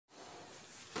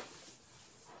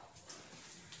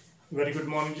Very good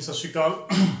morning जी, सत श्रीकाल।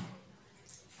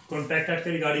 Contract act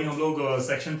के regarding हम लोग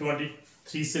सेक्शन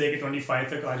 23 से लेकर 25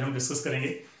 तक आज हम डिस्कस करेंगे।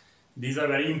 These are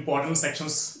very important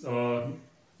sections.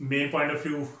 Main point of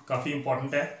view काफ़ी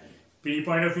इंपॉर्टेंट है। प्री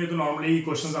पॉइंट ऑफ व्यू तो नॉर्मली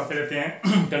क्वेश्चंस आते रहते हैं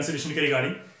कंसिडरेशन के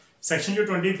रिगार्डिंग। सेक्शन जो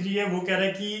 23 है वो कह रहा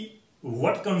है कि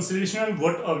what consideration and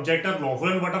what object are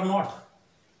lawful and what are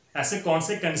not. ऐसे कौन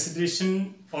से कंसिडरेशन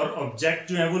और ऑब्जेक्ट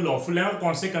जो है वो लॉफुल है और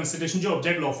कौन से कंसिडरेशन जो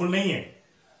ऑब्जेक्ट लॉफुल नहीं है।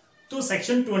 तो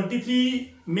सेक्शन 23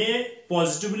 में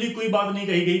पॉजिटिवली कोई बात नहीं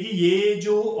कही गई कि ये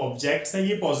जो ऑब्जेक्ट्स हैं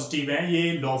ये पॉजिटिव हैं,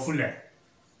 ये लॉफुल है।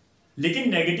 लेकिन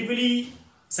नेगेटिवली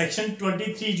सेक्शन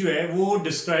 23 जो है वो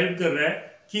डिस्क्राइब कर रहा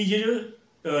है कि ये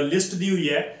जो लिस्ट दी हुई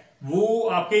है वो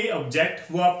आपके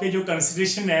ऑब्जेक्ट, वो आपके जो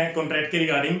कंसिडरेशन है कॉन्ट्रैक्ट के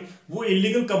रिगार्डिंग, वो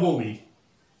इलीगल कब होगी।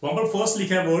 वहां पर फर्स्ट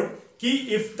लिखा है वर्ड कि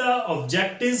if the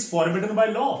object is forbidden by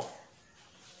law.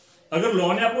 अगर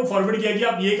लॉ ने आपको फॉरबिड किया कि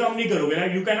आप ये काम नहीं करोगे,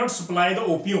 like you can not supply the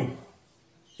opium.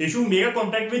 If you make a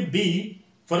contract with B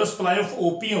for a supply of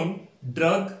opium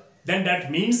drug, then that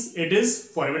means it is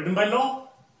forbidden by law.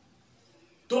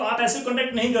 तो आप ऐसे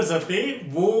कॉन्ट्रैक्ट नहीं कर सकते।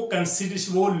 वो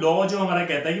कंसिडरेशन, वो लॉ जो हमारा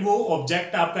कहता है कि वो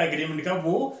ऑब्जेक्ट आपका एग्रीमेंट का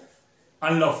वो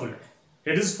अनलॉफुल है,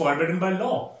 it is forbidden by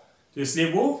law, तो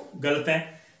इसलिए वो गलत है।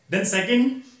 देन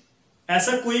सेकंड,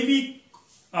 ऐसा कोई भी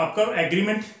आपका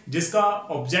एग्रीमेंट जिसका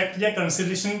ऑब्जेक्ट या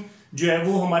कंसिडरेशन जो है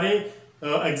वो हमारे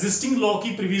एग्जिस्टिंग लॉ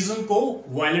की प्रोविजन को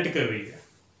वायलेट कर रही है,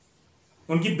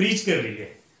 उनकी ब्रीच कर रही है,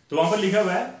 तो वहां पर लिखा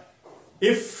हुआ है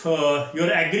if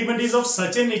your agreement is of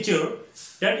such A nature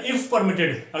that if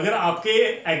permitted. अगर आपके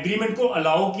एग्रीमेंट को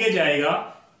अलाउ किया जाएगा,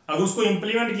 अगर उसको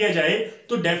इंप्लीमेंट किया जाए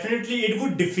तो definitely it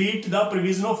would defeat the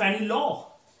provision of any law.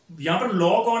 यहां पर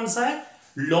लॉ कौन सा है?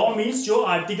 लॉ मींस जो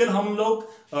आर्टिकल हम लोग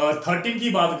 13 की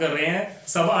बात कर रहे हैं,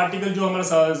 सब आर्टिकल जो हमारा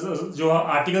जो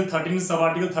आर्टिकल 13 सब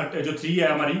आर्टिकल जो 3 है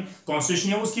हमारी कॉन्स्टिट्यूशन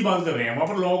है उसकी बात कर रहे हैं। वहां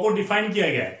पर लॉ को डिफाइन किया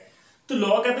गया है। तो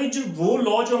लॉ कहते हैं जो वो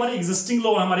लॉ जो हमारे एग्जिस्टिंग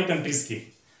लॉ है हमारे कंट्रीज के,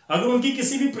 अगर उनकी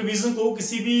किसी भी प्रोविजन को,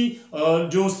 किसी भी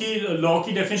जो उसकी लॉ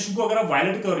की डेफिनेशन को अगर आप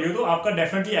वायलेट कर रहे हो तो आपका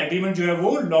डेफिनेटली एग्रीमेंट जो है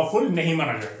वो लॉफुल नहीं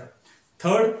माना जाएगा।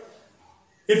 Third,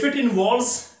 if it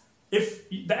involves, if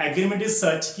the agreement is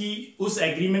such कि उस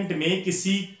एग्रीमेंट में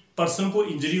किसी पर्सन को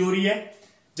इंजरी हो रही है,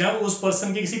 जब उस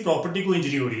पर्सन की किसी प्रॉपर्टी को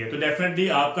इंजरी हो रही है, तो डेफिनेटली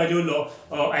आपका जो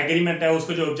लॉ एग्रीमेंट है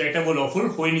उसका जो ऑब्जेक्ट है वो लॉफुल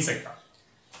हो ही नहीं सकता,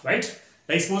 राइट।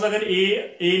 सपोज अगर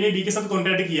ए ने बी के साथ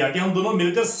कॉन्ट्रैक्ट किया कि हम दोनों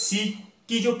मिलकर सी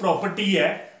की जो प्रॉपर्टी है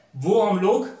वो हम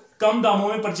लोग कम दामों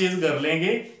में परचेज कर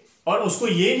लेंगे और उसको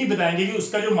ये नहीं बताएंगे कि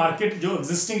उसका जो मार्केट जो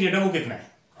एग्जिस्टिंग रेट है वो कितना है,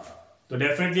 तो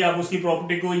डेफिनेटली आप उसकी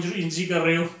प्रॉपर्टी को इंजरी कर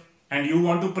रहे हो and you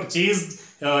want to purchase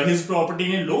his property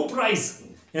in A low price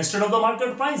instead of the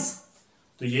market price.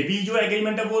 तो ये भी जो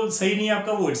एग्रीमेंट है वो सही नहीं है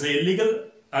आपका, वो इट्स इलीगल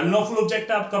अनलॉफुल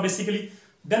ऑब्जेक्ट है आपका basically.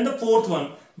 Then the fourth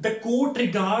one, the court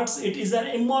regards it is an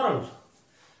immoral.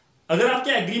 अगर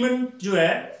आपके एग्रीमेंट जो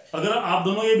है, अगर आप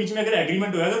दोनों के बीच में अगर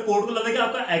एग्रीमेंट हुआ है, अगर कोर्ट को लगता है कि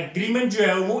आपका एग्रीमेंट जो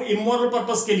है वो इमोरल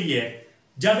पर्पस के लिए है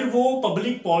या फिर वो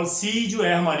पब्लिक पॉलिसी जो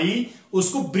है हमारी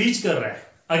उसको ब्रीच कर रहा है,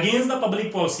 अगेंस्ट द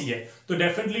पब्लिक पॉलिसी है, तो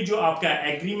डेफिनेटली जो आपका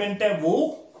एग्रीमेंट है वो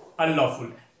अनलॉफुल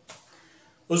है,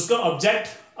 उसका ऑब्जेक्ट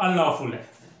अनलॉफुल है,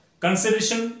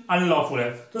 कंसिडरेशन अनलॉफुल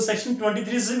है। तो सेक्शन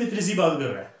 23 से भी इसी बात कर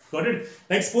रहा है। Got it?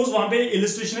 Like suppose वहां पे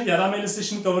इलिस्ट्रेशन है, ज्यादा मैं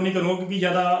इलिस्ट्रेशन कवर नहीं करूंगा क्योंकि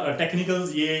ज्यादा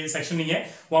टेक्निकल ये सेक्शन नहीं है।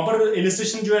 वहां पर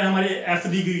इलिस्ट्रेशन जो है हमारे एफ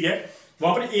दी गई है,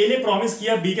 वहां पर ए ने प्रॉमिस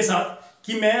किया बी के साथ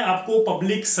कि मैं आपको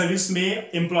पब्लिक सर्विस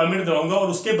में एम्प्लॉयमेंट दिलाऊंगा और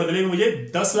उसके बदले में मुझे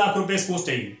 10 लाख रुपए पोस्ट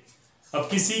चाहिए। अब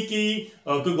किसी की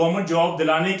कोई गवर्नमेंट जॉब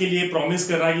दिलाने के लिए प्रॉमिस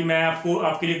कर रहा है कि मैं आपको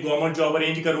आपके लिए गवर्नमेंट जॉब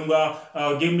अरेंज करूंगा,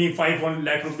 give me 5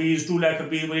 lakh rupees, 2 lakh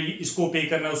rupees, मुझे इसको पे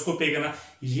करना उसको पे करना,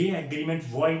 ये एग्रीमेंट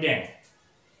वॉइड है।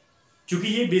 क्योंकि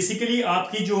ये बेसिकली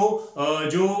आपकी जो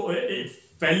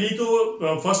पहली तो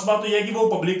फर्स्ट बात तो यह है कि वो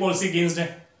पब्लिक पॉलिसी अगेंस्ट है,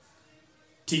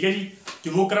 ठीक है जी, कि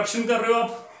वो करप्शन कर रहे हो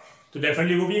आप, तो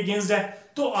डेफिनेटली वो भी अगेंस्ट है।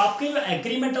 तो आपके जो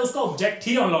एग्रीमेंट है उसका ऑब्जेक्ट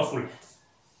ही अनलॉफुल है,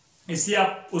 इसलिए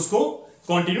आप उसको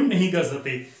कंटिन्यू नहीं कर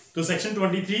सकते। तो सेक्शन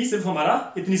 23 सिर्फ हमारा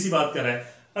इतनी सी बात कर रहा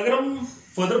है। अगर हम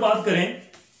फर्दर बात करें,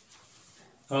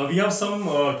 we have some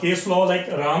case law like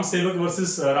Ram सेवक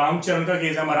वर्सेस रामचरण का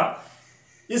केस है हमारा।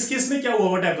 इस केस में क्या हुआ,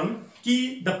 व्हाट हैपेंड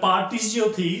कि द पार्टीज जो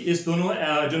थी, इस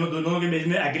दोनों के बीच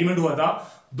में एग्रीमेंट हुआ था,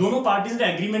 दोनों पार्टीज ने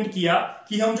एग्रीमेंट किया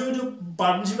कि हम जो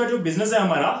पार्टनरशिप का जो बिजनेस है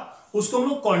हमारा उसको हम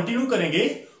लोग कंटिन्यू करेंगे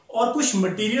और कुछ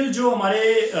मटेरियल जो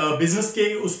हमारे बिजनेस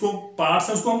के उसको पार्ट्स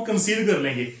हैं उसको हम कंसील कर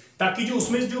लेंगे, ताकि जो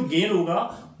उसमें जो गेन होगा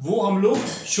वो हम लोग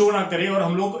शो ना करें और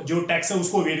हम लोग जो टैक्स है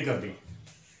उसको वेट कर दें।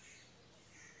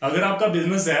 अगर आपका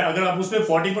बिजनेस है, अगर आप उसमें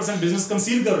 40% बिजनेस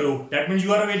कंसील कर रहे हो, that means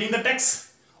you are waiting the tax.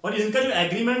 और इनका जो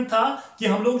एग्रीमेंट था कि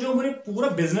हम लोग जो हमारे पूरा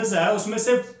बिजनेस है उसमें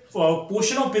से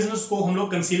पोर्शन ऑफ बिजनेस को हम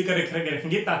लोग कंसील कर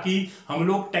रखेंगे ताकि हम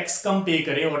लोग टैक्स कम पे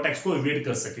करें और टैक्स को एवेड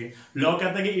कर सके। लॉ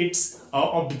कहता है कि its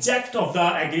object of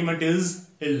the agreement is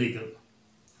illegal,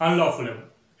 unlawful है,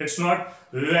 it's not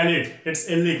valid, it's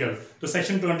illegal. तो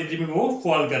सेक्शन 23 में वो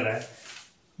फॉल कर रहा है।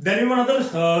 देन वन अदर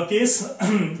केस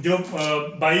जो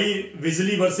बाई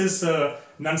विजली वर्सेस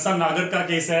नंसा नागर का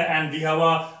केस है, and we have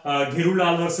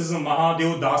घेरूलाल versus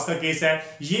Mahadev दास का केस है।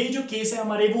 ये जो केस है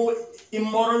हमारे वो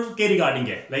इमोरल के रिगार्डिंग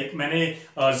है। लाइक मैंने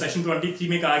सेक्शन 23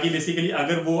 में कहा कि बेसिकली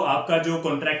अगर वो आपका जो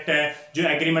कॉन्ट्रैक्ट है, जो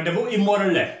एग्रीमेंट है, वो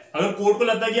इमोरल है, अगर कोर्ट को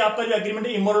लगता है कि आपका जो एग्रीमेंट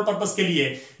है इमोरल पर्पस के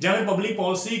लिए, जहां पब्लिक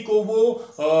पॉलिसी को वो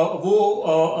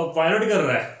वायलेट कर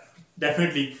रहा है,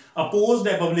 डेफिनेटली अपोज्ड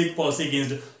है पब्लिक पॉलिसी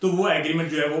अगेंस्ट, तो वो एग्रीमेंट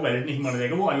जो है वो वैलिड नहीं माना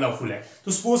जाएगा, वो अनलॉफुल है।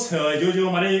 तो सपोज जो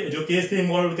हमारे जो केस थे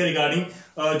इमोरल के रिगार्डिंग,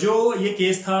 जो ये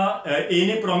केस था, ए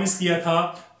ने प्रॉमिस किया था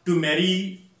to marry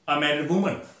a married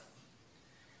woman.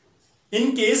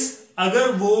 In case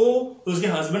अगर वो उसके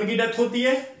हस्बैंड की डेथ होती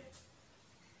है,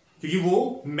 क्योंकि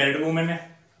वो मैरिड वुमन है,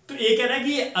 तो ये कह रहा है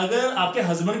कि अगर आपके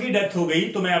हस्बैंड की डेथ हो गई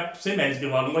तो मैं आपसे मैरिज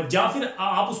करवा लूंगा, या फिर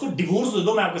आप उसको डिवोर्स दे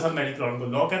दो, मैं आपके साथ मैरिज करवा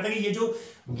लूंगा। लॉ कहता है कि ये जो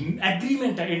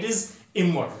एग्रीमेंट है it is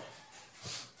immoral.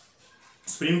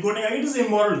 Supreme court ने कहा इट इज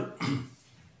इमोरल।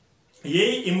 ये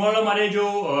इमोरल हमारे जो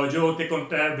होते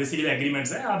बेसिकली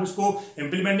एग्रीमेंट्स है, आप इसको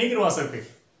इंप्लीमेंट नहीं करवा सकते।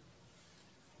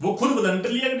 वो खुद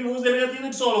वॉलंटरली अगर डिवोर्स देने जाती है तो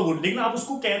इट्स ऑल गुड, लेकिन आप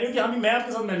उसको कह रहे हो कि हाँ मैं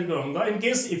आपके साथ मैरिज कराऊंगा in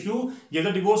case if you give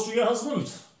the divorce to your husband,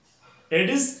 it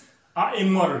is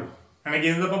immoral and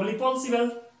against the public policy well,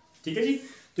 ठीक है जी।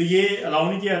 तो ये अलाउ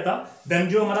नहीं किया था। देन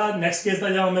जो हमारा नेक्स्ट केस था,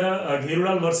 जहां मेरा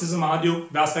घेरूलाल वर्सेस महादेव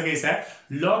दास का केस है,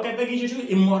 लॉ कहता है कि ये जो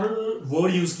इमोरल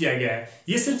वर्ड यूज किया गया है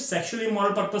ये सिर्फ सेक्सुअल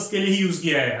इमोरल पर्पस के लिए ही यूज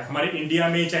किया है। हमारे इंडिया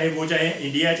में चाहे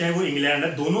इंडिया चाहे वो इंग्लैंड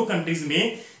है, दोनों कंट्रीज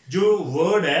में जो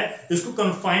वर्ड है इसको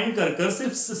कन्फाइन कर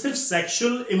सिर्फ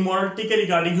सेक्सुअल इमोरलिटी के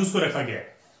रिगार्डिंग ही उसको रखा गया है।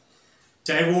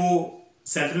 चाहे वो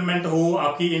सेटलमेंट हो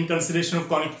आपकी इन कंसिडरेशन ऑफ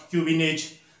कॉन्क्यूबिनेज,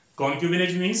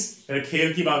 कॉन्क्यूबिनेज मींस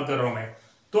रखेल की बात कर रहा हूं मैं।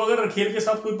 तो अगर रखेल के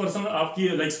साथ कोई पर्सन आपकी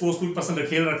लाइक सपोज कोई पर्सन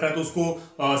रखेल रखा है तो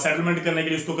उसको सेटलमेंट करने के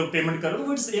लिए उसको अगर पेमेंट कर रहे हो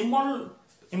तो it's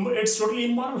immoral, it's totally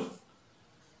immoral.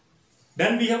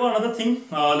 Then we have another thing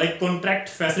like contract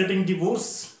facilitating divorce.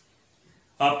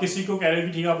 आप किसी को कह रहे हो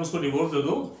कि ठीक है आप उसको डिवोर्स दे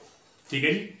दो, ठीक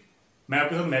है जी, मैं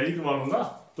आपके साथ मैरिज करवा लूंगा,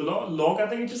 तो लॉ कहता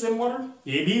है कि इट इज इमोरल,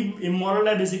 ये भी इमोरल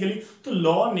है बेसिकली। तो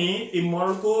लॉ ने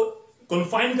इमोरल को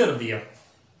कन्फाइन कर दिया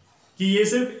कि ये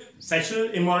सिर्फ सेक्सुअल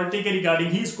इमोरलिटी के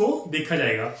रिगार्डिंग ही इसको देखा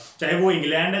जाएगा, चाहे वो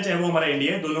इंग्लैंड है चाहे वो हमारा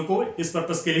इंडिया है, दोनों को इस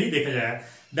पर्पस के लिए ही देखा जाएगा।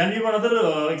 Then we have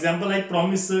another example like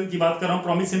promise की बात कर रहा हूं,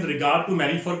 promise in regard to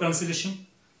marriage for consideration.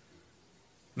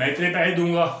 मैं इतने पैसे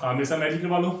दूंगा आप मेरे साथ मैरिज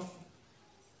करवा लो।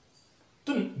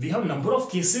 तो we have number of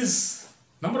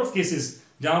cases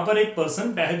जहां पर एक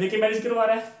पर्सन पैसे देके मैरिज करवा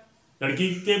रहा है,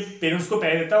 लड़की के पेरेंट्स को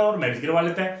पैसे देता है और मैरिज करवा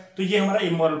लेता है, तो ये हमारा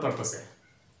इमोरल पर्पस है।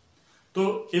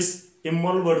 तो इस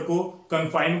इमोरल वर्ड को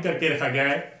कन्फाइन करके रखा गया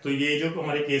है। तो ये जो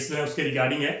हमारे केस है उसके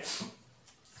रिगार्डिंग है,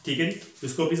 ठीक है जी,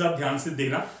 इसको भी आप ध्यान से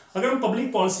देखना। अगर हम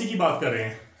पब्लिक पॉलिसी की बात कर रहे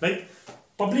हैं, लाइक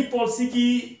पब्लिक पॉलिसी की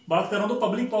बात कर रहा हूं, तो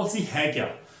पब्लिक पॉलिसी है क्या?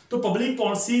 तो public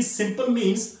policy simple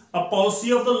means a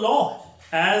policy of the law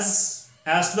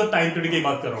as to the time period की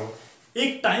बात कर रहा हूं।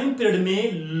 एक टाइम पीरियड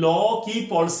में लॉ की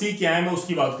पॉलिसी क्या है मैं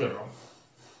उसकी बात कर रहा हूं,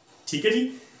 ठीक है जी।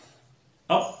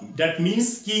 अब दैट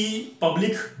मीन्स कि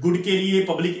पब्लिक गुड के लिए,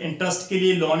 पब्लिक इंटरेस्ट के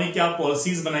लिए लॉ ने क्या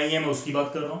पॉलिसीज बनाई है मैं उसकी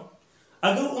बात कर रहा हूं।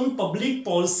 अगर उन पब्लिक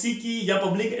पॉलिसी की या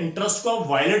पब्लिक इंटरेस्ट को आप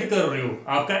वायलेट कर रहे हो,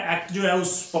 आपका एक्ट जो है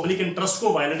उस पब्लिक इंटरेस्ट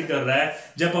को वायलेट कर रहा है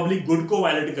या पब्लिक गुड को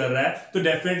वायलेट कर रहा है, तो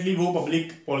डेफिनेटली वो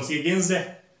पब्लिक पॉलिसी अगेंस्ट है।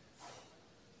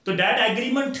 तो that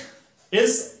agreement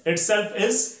is itself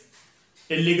is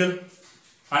illegal,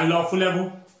 unlawful है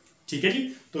वो, ठीक है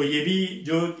जी। तो ये भी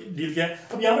जो डील किया है।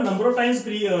 अब यहाँ पर नंबर ऑफ टाइम्स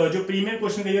जो प्रीमियर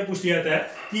क्वेश्चन का पूछ लिया जाता है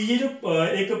कि ये जो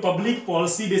एक public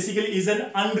policy basically is an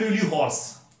unruly horse,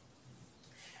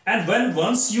 and when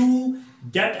once you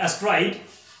get astride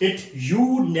it you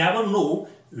never know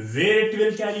where it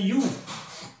will carry you।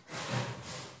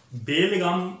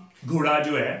 बेलगाम घोड़ा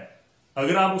जो है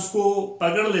अगर आप उसको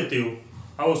पकड़ लेते हो,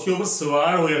 आप उसके ऊपर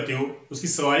सवार हो जाते हो, उसकी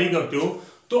सवारी करते हो,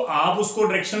 तो आप उसको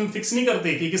डायरेक्शन फिक्स नहीं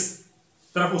करते कि किस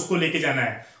तरफ उसको लेके जाना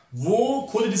है, वो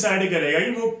खुद डिसाइड करेगा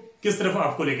कि वो किस तरफ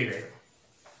आपको लेके जाएगा।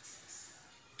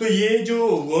 तो ये जो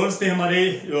वर्ड्स थे हमारे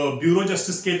ब्यूरो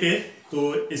जस्टिस के थे,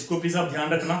 तो इसको प्लीज आप ध्यान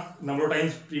रखना, number of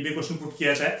times previous question put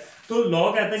किया जाता है। तो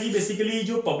लॉ कहता है कि बेसिकली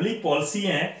जो पब्लिक पॉलिसी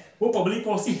है वो पब्लिक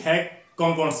पॉलिसी है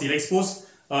कौन कौन सी, like suppose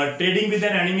trading with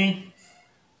an enemy.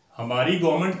 हमारी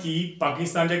गवर्नमेंट की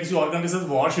पाकिस्तान या किसी और कंट्री से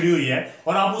वॉर छिड़ी हुई है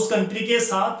और आप उस कंट्री के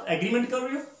साथ एग्रीमेंट कर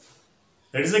रहे हो,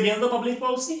 that is against the public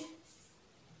policy,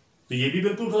 तो ये भी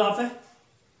बिल्कुल खिलाफ है।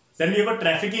 Then we have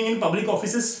trafficking in public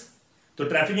offices. तो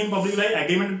traffic in public life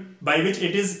agreement by which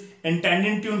it is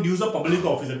intended to induce a public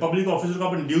officer, public officer को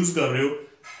आप इंड्यूस कर रहे हो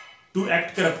टू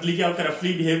एक्ट करप्टली, कि आप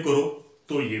करप्टली बिहेव करो।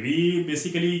 तो ये भी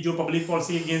बेसिकली जो पब्लिक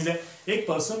पॉलिसी के अगेंस्ट है। एक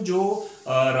पर्सन जो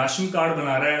राशन कार्ड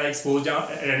बना रहा है, लाइक सपोज जहाँ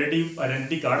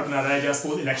आइडेंटिटी कार्ड बना रहा है, या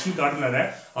सपोज इलेक्शन कार्ड बना रहा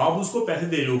है, आप उसको पैसे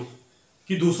दे रहे हो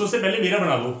कि दूसरों से पहले मेरा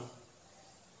बना दो,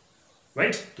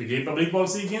 राइट? तो ये पब्लिक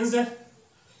पॉलिसी अगेंस्ट है।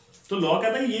 तो लॉ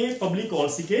कहता है ये पब्लिक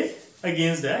पॉलिसी के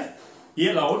अगेंस्ट है, ये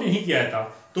अलाउड नहीं किया था।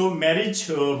 तो मैरिज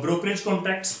ब्रोकरेज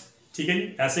कॉन्ट्रैक्ट्स, ठीक है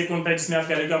जी, ऐसे कॉन्ट्रैक्ट्स में आप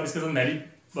कह रहे हो कि आप इसके साथ मैरिज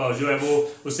जो है वो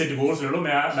उससे डिवोर्स ले लो,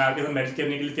 मैं आपके साथ मैरिज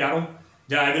करने के लिए तैयार हूं,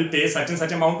 या I will pay such and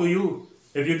such amount to you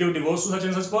if you give divorce to such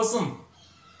and such person.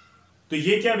 तो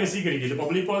ये क्या बेसिकली तो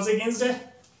पब्लिक पॉलिसी अगेंस्ट है।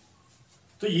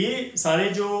 तो ये सारे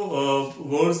जो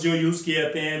वर्ड्स जो यूज किए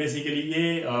जाते हैं बेसिकली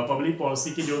ये पब्लिक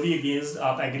पॉलिसी के जो भी अगेंस्ट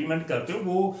आप एग्रीमेंट करते हो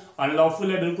वो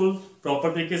अनलॉफुल है, बिल्कुल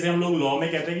प्रॉपर तरीके से हम लोग लॉ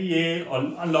में कहते हैं कि ये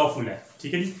अनलॉफुल है,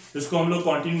 ठीक है जी, इसको हम लोग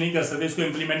कंटिन्यू नहीं कर सकते, इसको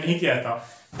इंप्लीमेंट नहीं किया था।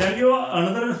 Then you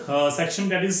another section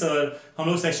that is हम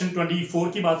लोग सेक्शन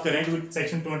 24 की बात करें, क्योंकि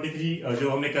सेक्शन 23 जो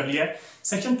हमने कर लिया है,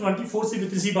 सेक्शन 24 से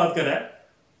विपरीत सी बात कर रहा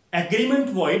है। एग्रीमेंट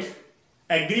वॉइड,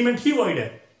 एग्रीमेंट ही वॉइड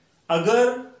है अगर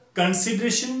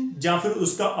कंसिडरेशन या फिर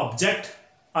उसका ऑब्जेक्ट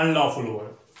अनलॉफुल हो।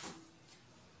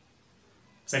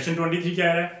 सेक्शन 23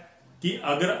 क्या है कि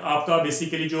अगर आपका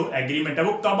बेसिकली जो एग्रीमेंट है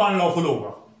वो कब अनलॉफुल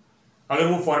होगा, अगर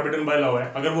वो फॉरबिडन बाय लॉ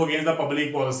है, अगर वो अगेंस्ट द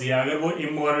पब्लिक पॉलिसी है, अगर वो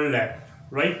इमोरल है,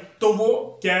 राइट, तो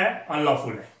वो क्या है,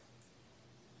 अनलॉफुल है।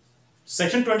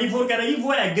 सेक्शन 24 कह रहा है कि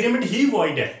वो एग्रीमेंट ही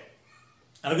वॉइड है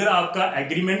अगर आपका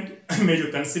एग्रीमेंट में जो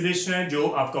कंसिडरेशन है, जो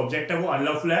आपका ऑब्जेक्ट है वो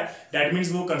अनलॉफुल है, दैट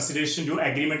मींस वो कंसिडरेशन जो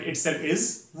एग्रीमेंट इटसेल्फ इज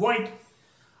वॉइड।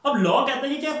 अब लॉ कहता है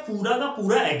कि क्या पूरा का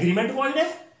पूरा एग्रीमेंट वॉइड है?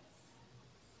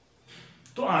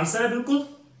 तो आंसर है बिल्कुल,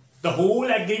 the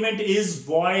whole agreement is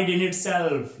void in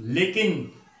itself.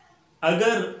 लेकिन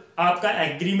अगर आपका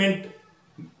एग्रीमेंट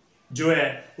जो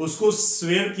है उसको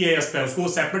स्वेयर किया जाता है, उसको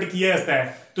सेपरेट किया जाता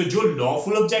है, तो जो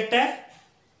लॉफुल ऑब्जेक्ट है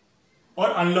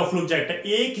और अनलॉफुल ऑब्जेक्ट है,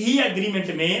 एक ही एग्रीमेंट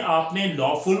में आपने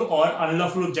लॉफुल और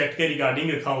अनलॉफुल ऑब्जेक्ट के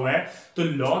रिगार्डिंग रखा हुआ है, तो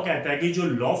लॉ कहता है कि जो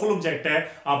लॉफुल ऑब्जेक्ट है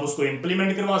आप उसको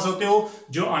इंप्लीमेंट करवा सकते हो,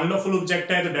 जो अनलॉफुल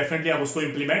ऑब्जेक्ट है तो डेफिनेटली आप उसको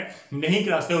इंप्लीमेंट नहीं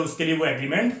करा सकते हो, उसके लिए वो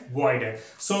एग्रीमेंट वॉइड है।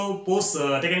 So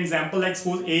take an example, like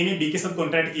suppose ए ने बी के साथ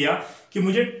कॉन्ट्रैक्ट किया कि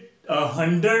मुझे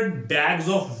 100 बैग्स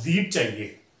ऑफ व्हीट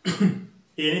चाहिए।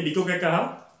 ए ने बी को क्या कहा,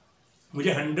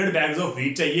 मुझे 100 बैग्स ऑफ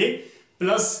व्हीट चाहिए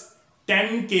प्लस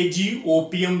 10 kg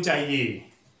ओपियम चाहिए।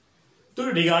 तो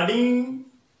रिगार्डिंग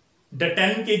द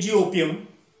 10 kg ओपियम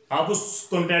आप उस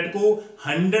कॉन्ट्रैक्ट को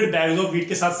 100 बैग्स ऑफ व्हीट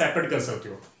के साथ सेपरेट कर सकते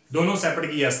हो, दोनों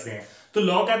सेपरेट किए जा सकते हैं। तो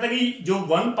लॉ कहता है कि जो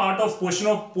वन पार्ट ऑफ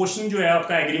पोर्शन जो है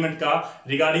आपका एग्रीमेंट का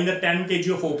regarding the 10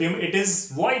 kg of opium, it is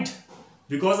void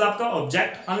because आपका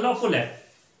ऑब्जेक्ट अनलॉफुल है।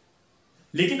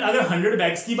 लेकिन अगर 100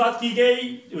 बैग्स की बात की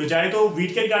गई जाए तो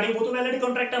व्हीट के रिगार्डिंग वो तो वैलिड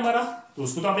कॉन्ट्रैक्ट है हमारा, तो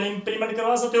उसको तो आप इंप्लीमेंट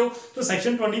करवा सकते हो। तो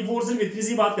सेक्शन 24 से इतनी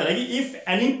सी बात करेगी, if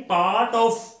any part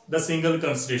of the single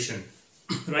consideration,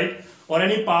 right, और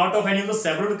any part of any of the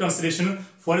several consideration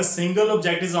for a single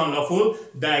object is unlawful,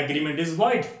 the agreement is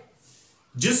void.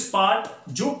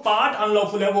 जो पार्ट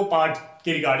अनलॉफुल है वो पार्ट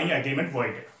के रिगार्डिंग एग्रीमेंट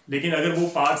वॉइड है। लेकिन अगर वो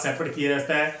part separate किया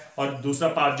जाता है और दूसरा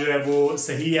पार्ट जो है वो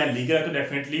सही या लीगल है, तो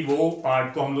डेफिनेटली वो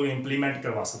पार्ट को हम लोग इंप्लीमेंट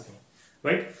करवा सकते हैं,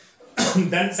 राइट।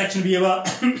 देन सेक्शन भी है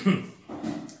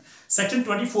सेक्शन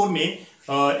 24 में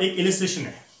एक इलिस्ट्रेशन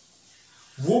है,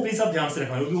 वो प्लीज आप ध्यान से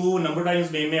रखना क्योंकि वो नंबर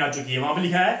टाइम्स में आ चुकी है। वहां पे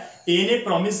लिखा है ए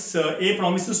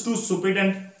promises to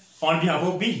superintendent on behalf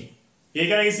of B. ये कह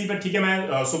रहा है इसी पर, ठीक है,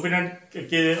 मैं सुपरिटेंडेंट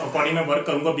के अकॉर्डिंग में वर्क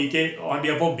करूंगा बी के ऑन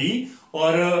बिहाफ ऑफ बी,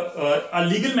 और a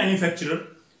legal manufacturer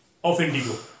of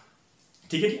Indigo,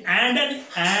 ठीक है जी,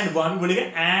 एंड वन बोलेगा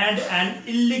and an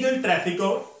illegal traffic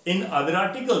in other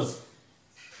articles,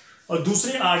 और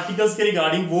दूसरे आर्टिकल्स के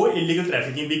रिगार्डिंग वो इलीगल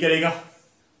ट्रैफिकिंग भी करेगा।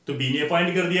 तो बी ने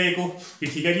अपॉइंट कर दिया एको कि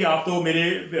ठीक है जी, आप तो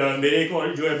मेरे को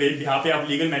जो है यहाँ पे आप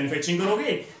लीगल मैन्युफैक्चरिंग करोगे,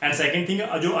 एंड सेकंड थिंग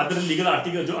जो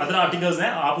अदर आर्टिकल्स हैं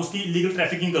आप उसकी लीगल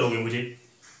ट्रैफिकिंग करोगे। मुझे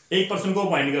एक पर्सन को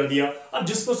अपॉइंट कर दिया, अब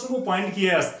जिस पर्सन को अपॉइंट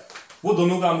किया वो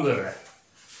दोनों काम कर रहा है,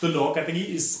 तो लॉ कहते हैं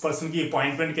कि इस पर्सन की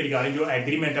अपॉइंटमेंट के रिगार्डिंग जो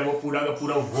एग्रीमेंट है वो पूरा का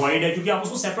पूरा वॉइड है, क्योंकि आप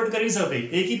उसको सेपरेट कर नहीं सकते,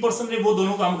 एक ही पर्सन ने वो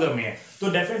दोनों काम करने हैं, तो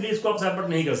डेफिनेटली इसको आप सेपरेट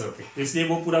नहीं कर सकते। इसलिए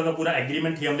वो पूरा का पूरा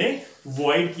एग्रीमेंट ही हमने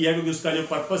वॉइड किया, क्योंकि उसका जो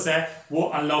पर्पस है वो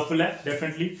अनलॉफुल है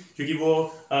डेफिनेटली, क्योंकि वो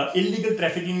illegal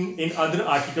trafficking in other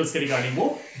articles के रिगार्डिंग वो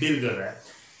डील कर रहा है।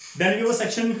 देन वी वो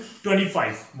section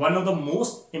 25, one of the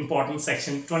most important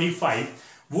section 25,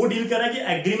 वो डील कर रहा है कि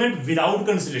एग्रीमेंट विदाउट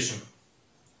कंसिडरेशन।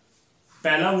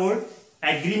 पहला word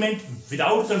agreement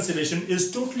without consideration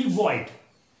is totally void.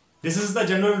 This is the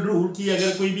general rule कि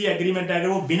अगर कोई भी एग्रीमेंट है अगर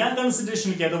वो बिना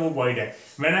कंसिडरेशन किया तो वो वॉइड है।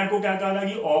 मैंने आपको क्या कहा था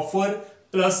कि offer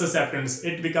plus acceptance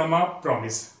it become a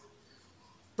promise.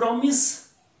 promise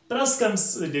plus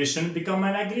consideration become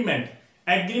an agreement.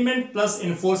 Agreement plus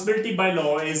enforceability by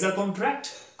law is a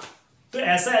contract. तो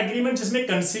ऐसा एग्रीमेंट जिसमें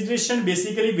कंसिडरेशन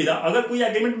बेसिकली विदा, अगर कोई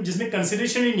एग्रीमेंट जिसमें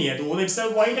कंसिडरेशन ही नहीं है तो वो इट्स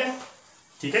वाइड है,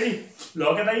 ठीक है जी.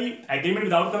 लॉ कहता है agreement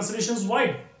without consideration is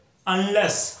wide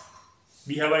unless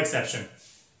we have a exception.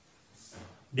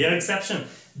 There exception,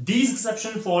 these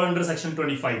exception fall under section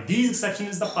 25. These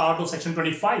exception is the part of section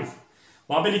 25.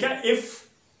 वहां पे लिखा है if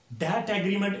that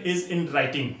agreement is in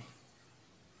writing.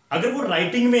 अगर वो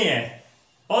writing में है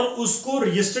और उसको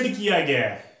रजिस्टर्ड किया गया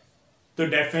है तो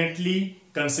डेफिनेटली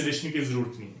कंसिडरेशन की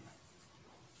जरूरत नहीं है.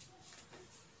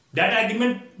 That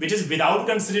agreement which is without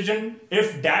consideration,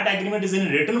 if that agreement is in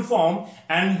written form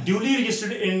and duly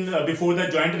registered in before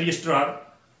the joint registrar,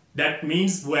 that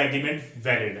means वो agreement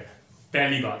valid है.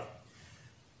 पहली बात.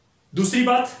 दूसरी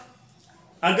बात,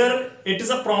 अगर it is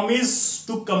a promise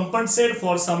to compensate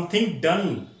for something done,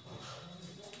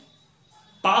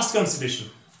 past consideration.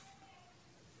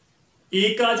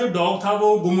 एक का जो डॉग था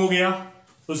वो गुम हो गया,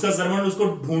 उसका सर्वेंट उसको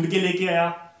ढूंढ के लेके आया,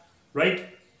 राइट.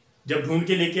 जब ढूंढ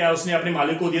के लेके आया उसने अपने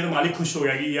मालिक को दिया तो मालिक खुश हो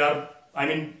गया कि यार आई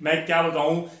मीन मैं क्या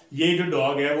बताऊं, ये जो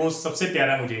डॉग है वो सबसे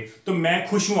प्यारा है मुझे, तो मैं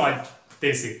खुश हूं आज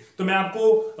तेरे से, तो मैं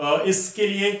आपको इसके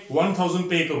लिए 1000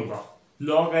 पे करूंगा.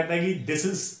 लॉ कहता है कि दिस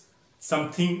इज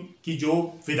समथिंग कि जो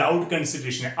विदाउट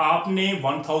कंसिडरेशन है, आपने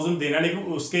 1000 देना लेकिन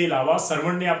उसके अलावा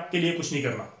सर्वेंट ने आपके लिए कुछ नहीं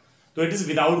करना, तो इट इज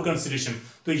विदाउट कंसिडरेशन.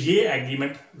 तो ये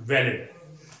एग्रीमेंट वैलिड है,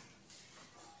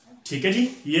 ठीक है जी.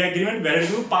 ये एग्रीमेंट वैलिड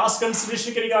है. पास्ट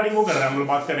कंसिडरेशन के रिगार्डिंग वो कर रहे हैं, हम लोग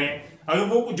बात कर रहे हैं. अगर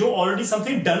वो जो ऑलरेडी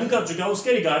समथिंग डन कर चुका है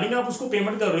उसके रिगार्डिंग आप उसको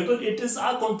पेमेंट कर रहे हो तो it is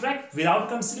a contract without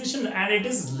consideration and it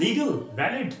is legal,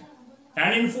 valid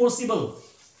and इनफोर्सिबल.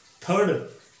 Third,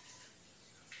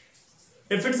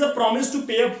 if it's a promise to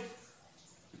pay a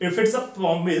if it's a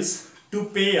promise to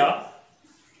pay a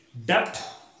debt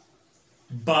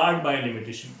barred by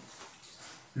limitation.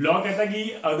 Law कहता है कि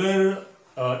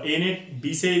अगर ए ने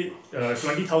B से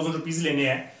 20,000 rupees लेने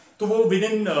हैं तो वो विद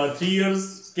इन 3 years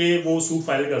के वो सूट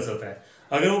फाइल कर सकता है.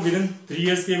 अगर वो विद इन 3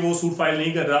 years के वो सूट फाइल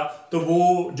नहीं कर रहा तो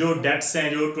वो जो डेट्स हैं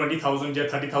जो 20,000 या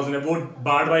 30,000 है वो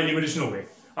बार्ड बाय लिमिटेशन हो गए,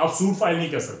 आप सूट फाइल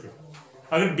नहीं कर सकते.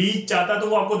 अगर बी चाहता तो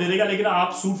वो आपको दे देगा लेकिन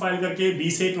आप सूट फाइल करके बी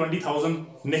से 20,000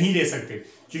 नहीं ले सकते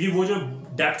क्योंकि वो जो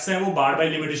डेट्स हैं वो बार्ड बाय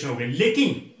लिमिटेशन हो गए.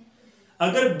 लेकिन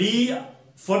अगर बी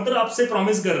फर्दर आपसे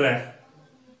प्रॉमिस कर रहा है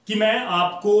कि मैं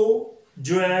आपको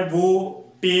जो है वो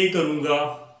पे करूंगा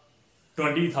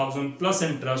 20,000 प्लस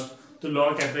इंटरेस्ट, तो लॉ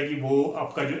कहता है कि वो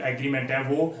आपका जो एग्रीमेंट है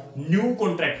वो न्यू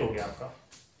कॉन्ट्रैक्ट हो गया आपका.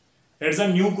 It's a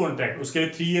new contract. उसके लिए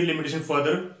 3 year लिमिटेशन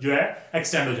फर्दर जो है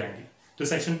एक्सटेंड हो जाएंगी. तो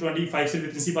सेक्शन 25 से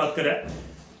इतनी सी बात करा है.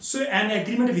 सो an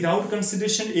agreement without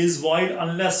consideration is void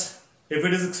unless if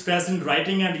it is expressed in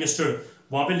writing and registered.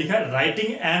 वहां पे लिखा है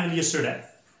राइटिंग एंड रजिस्टर्ड है.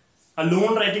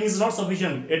 Alone writing is not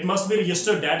sufficient. It must be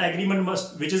registered. That agreement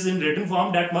must, which is in written form,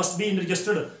 that must be in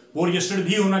registered. वो registered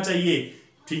भी होना चाहिए,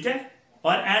 ठीक है.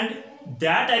 और and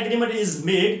that agreement is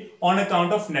made on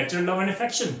account of natural love and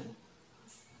affection.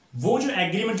 वो जो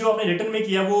agreement जो आपने रिटर्न में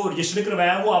किया वो रजिस्टर्ड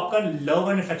करवाया वो आपका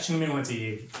लव एंड अफेक्शन में होना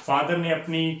चाहिए. फादर ने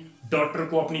अपनी डॉटर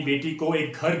को, अपनी बेटी को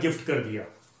एक घर गिफ्ट कर दिया,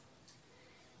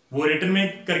 वो रिटर्न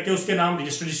में करके उसके नाम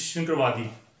रजिस्ट्रेशन करवा दी,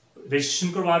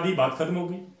 रजिस्ट्रेशन करवा दी, बात खत्म हो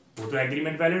गई, वो तो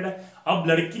एग्रीमेंट वैलिड है. अब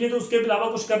लड़की ने तो उसके अलावा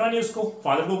कुछ करना नहीं, उसको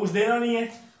फादर को कुछ देना नहीं है,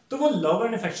 तो वो लव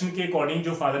एंड अफेक्शन के अकॉर्डिंग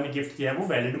जो फादर ने गिफ्ट किया है वो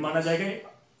वैलिड माना जाएगा,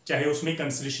 चाहे उसमें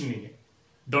कंसिडरेशन नहीं है.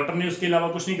 डॉटर ने उसके अलावा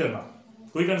कुछ नहीं करना,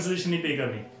 कोई कंसिडरेशन नहीं पे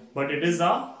करनी, but it is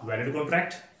a valid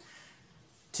contract.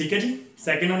 ठीक है जी.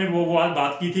 सेकंड हमने वो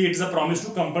बात की थी, it is a promise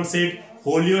to compensate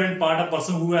Holi और in part a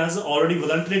person who has already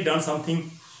voluntary done something.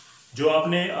 जो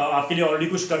आपने आपके लिए ऑलरेडी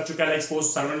कुछ कर चुका है, लाइक सपोज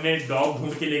सर्वेंट ने डॉग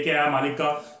ढूंढ के लेके आया मालिक का,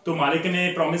 तो मालिक ने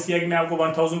प्रॉमिस किया कि मैं आपको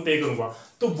 1000 पे करूंगा,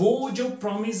 तो वो जो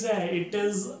प्रॉमिस है it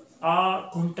is a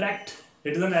contract,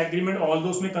 it is an agreement, although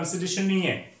उसमें कंसिडरेशन नहीं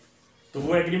है, तो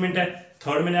वो एग्रीमेंट है.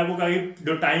 थर्ड मैंने आपको कहा कि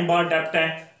जो टाइम बार डेप्ट है,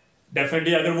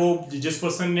 डेफिनेटली अगर वो जिस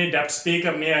पर्सन ने डेप्ट पे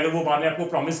करने हैं, अगर वो बाद में आपको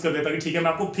प्रॉमिस कर देता कि ठीक है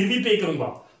मैं आपको फिर भी पे करूंगा,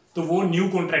 तो वो न्यू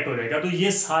कॉन्ट्रैक्ट हो जाएगा. तो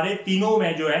ये सारे तीनों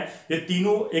में जो है, ये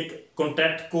तीनों एक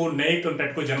कॉन्ट्रैक्ट को, नए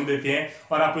कॉन्ट्रैक्ट को जन्म देते हैं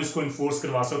और आप इसको इन्फोर्स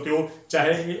करवा सकते हो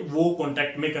चाहे वो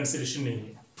कॉन्ट्रैक्ट में कंसिडरेशन नहीं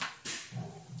है.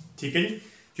 ठीक है जी.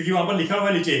 क्योंकि वहां पर लिखा हुआ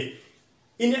है नीचे,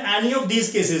 in any of these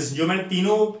cases, जो मैंने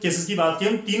तीनों केसेस की बात की,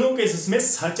 उन तीनों केसेस में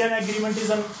such an agreement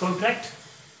is an contract,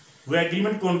 वो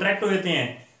एग्रीमेंट कॉन्ट्रैक्ट हो जाते हैं.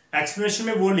 एक्सप्लेनेशन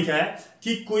में वो लिखा है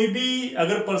कि कोई भी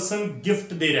अगर पर्सन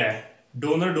गिफ्ट दे रहा है,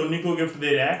 डोनर डोनी को गिफ्ट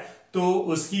दे रहा है, तो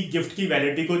उसकी गिफ्ट की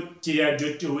वैलिडिटी को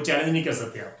जो चैलेंज नहीं कर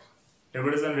सकते आप. If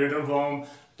it is in written form,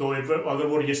 तो अगर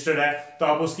वो रजिस्टर्ड है तो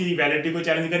आप उसकी वैलिडिटी को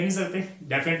चैलेंज कर नहीं सकते.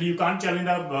 Definitely you can't challenge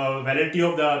the validity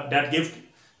of that gift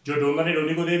जो डोनर ने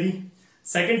डोनी को दे दी.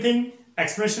 सेकंड थिंग,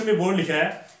 एक्सप्लेनेशन में बोर्ड लिखा है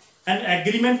An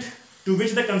agreement to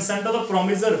which the consent of the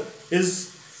promiser is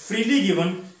freely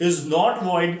given is not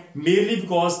void merely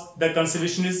because the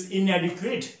consideration is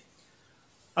inadequate.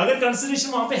 अगर consideration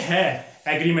वहां पे है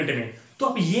एग्रीमेंट में, तो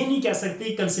आप ये नहीं कह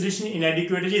सकते कंसिडरेशन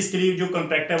इनएडिक्वेट है, इसके लिए जो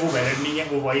कॉन्ट्रैक्ट है वो वैलिड नहीं है,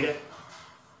 वो वाइड है.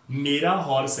 मेरा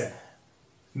हॉर्स है,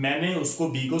 मैंने उसको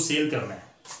बी को सेल करना है.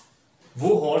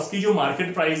 वो हॉर्स की जो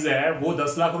मार्केट प्राइस है वो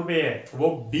 10 लाख रुपए है. वो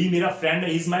बी मेरा फ्रेंड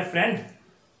है, इज माई फ्रेंड.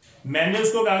 मैंने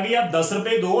उसको कहा कि आप 10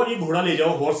 रुपए दो और ये घोड़ा ले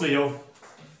जाओ, हॉर्स ले जाओ,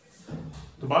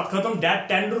 तो बात खत्म. That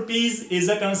 10 rupees is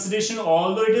a consideration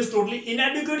although it is totally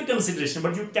इनएडिक्वेट consideration,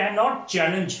 but you can not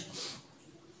challenge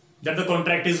that the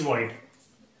contract is void.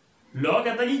 Law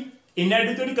कहता है कि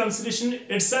इनएडिक्वेट consideration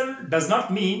itself does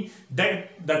not mean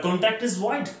that the contract is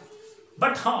void.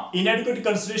 But हाँ, इनएडिक्वेट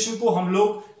consideration को हम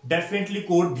लोग definitely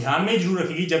court ध्यान में जरूर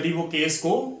रखेगी जब भी वो केस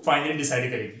को फाइनली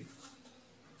डिसाइड करेगी,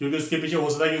 क्योंकि उसके पीछे हो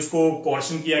सकता है कि उसको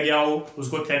कॉशन किया गया हो,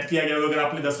 उसको थ्रेट किया गया हो, अगर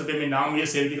आपने 10 रुपए में ना मुझे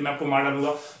सेल की तो मैं आपको मार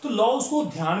डालूंगा. तो लॉ उसको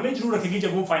ध्यान में जरूर रखेगी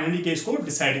जब वो फाइनली केस को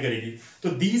डिसाइड करेगी. तो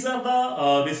दीज आर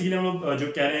द बेसिकली हम लोग जो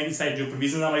कह रहे हैं कि साइड जो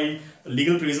प्रोविजन हमारी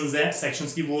लीगल प्रोविजन है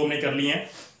सेक्शंस की, वो हमने कर ली है.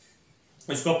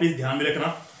 इसको आप प्लीज ध्यान में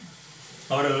रखना.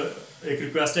 और एक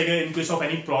रिक्वेस्ट है कि in case of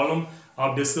any problem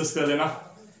आप डिस्कस कर लेना,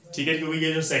 ठीक है, क्योंकि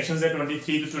ये जो सेक्शंस है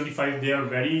 23 to 25 they are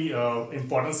very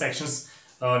important sections.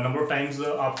 Number of times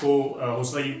आपको हो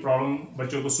सकता है प्रॉब्लम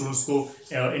बच्चों को, स्टूडेंट्स को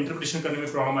इंटरप्रिटेशन करने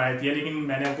में प्रॉब्लम आई थी, लेकिन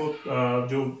मैंने आपको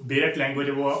जो डायरेक्ट लैंग्वेज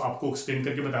है वो आपको एक्सप्लेन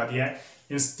करके बता दिया है.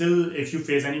 In still if you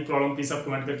face any problem please आप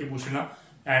कमेंट करके पूछ लेना.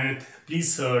 And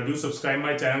please do subscribe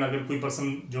my channel. अगर कोई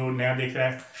पर्सन जो नया देख रहा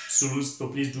है स्टूडेंट्स, तो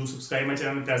please do subscribe my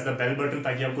channel, press the bell button,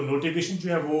 ताकि आपको नोटिफिकेशन जो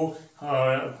है वो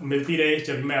मिलती रहे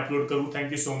जब मैं अपलोड करूँ.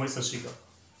 Thank you so much. सत श्री अकाल.